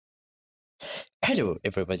Hello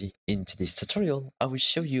everybody, in today's tutorial I will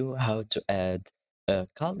show you how to add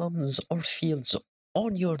columns or fields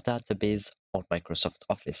on your database on Microsoft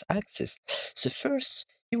Office Access. So first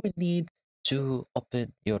you will need to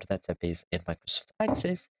open your database in Microsoft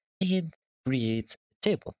Access and create a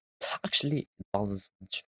table. Actually it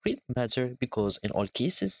doesn't really matter because in all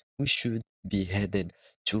cases we should be heading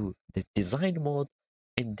to the design mode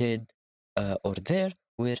and then or there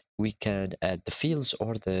where we can add the fields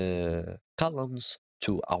or the columns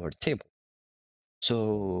to our table.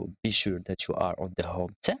 So be sure that you are on the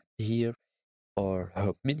home tab here or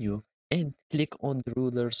home menu and click on the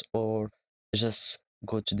rulers or just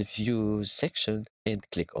go to the view section and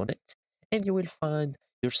click on it and you will find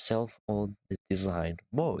yourself on the design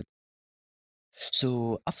mode.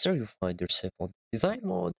 So after you find yourself on design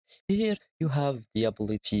mode, here you have the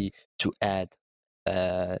ability to add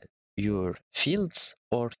uh, your fields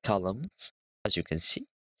or columns. As you can see,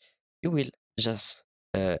 you will just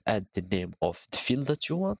add the name of the field that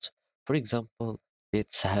you want. For example,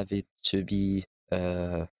 let's have it to be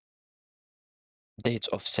date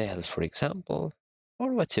of sale, for example,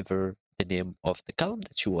 or whatever the name of the column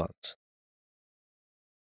that you want.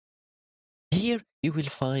 Here you will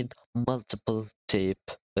find multiple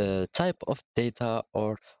type of data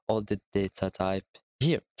or all the data type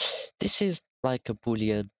here. This is like a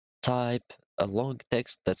Boolean type, a long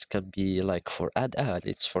text that can be like for add.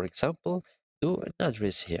 It's for example, do an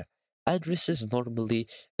address here. Addresses normally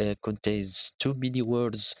contains too many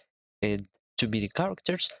words and too many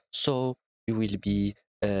characters, so you will be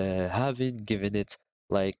having given it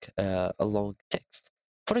like a long text.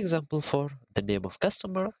 For example, for the name of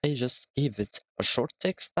customer, I just give it a short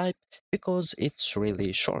text type because it's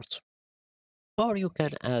really short. Or you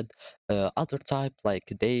can add other type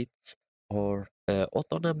like dates or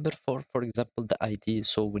auto number for example, the ID.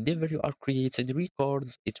 So whenever you are creating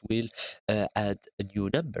records, it will add a new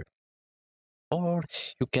number. Or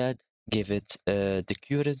you can give it the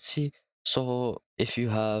currency. So if you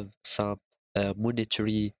have some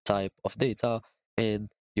monetary type of data and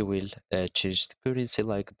you will change the currency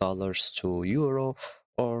like dollars to euro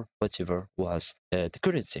or whatever was the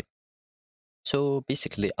currency. So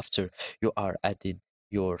basically after you are adding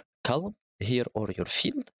your column here or your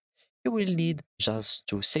field, you will need just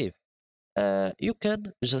to save. You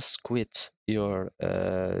can just quit your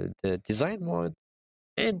the design mode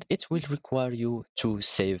and it will require you to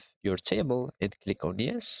save your table and click on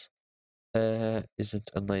yes. Isn't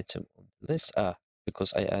an item on the list?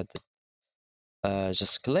 Because I added.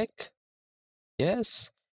 Just click yes.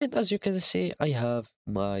 And as you can see, I have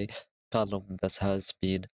my column that has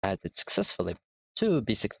been added successfully. So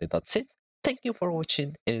basically that's it. Thank you for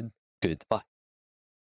watching and goodbye.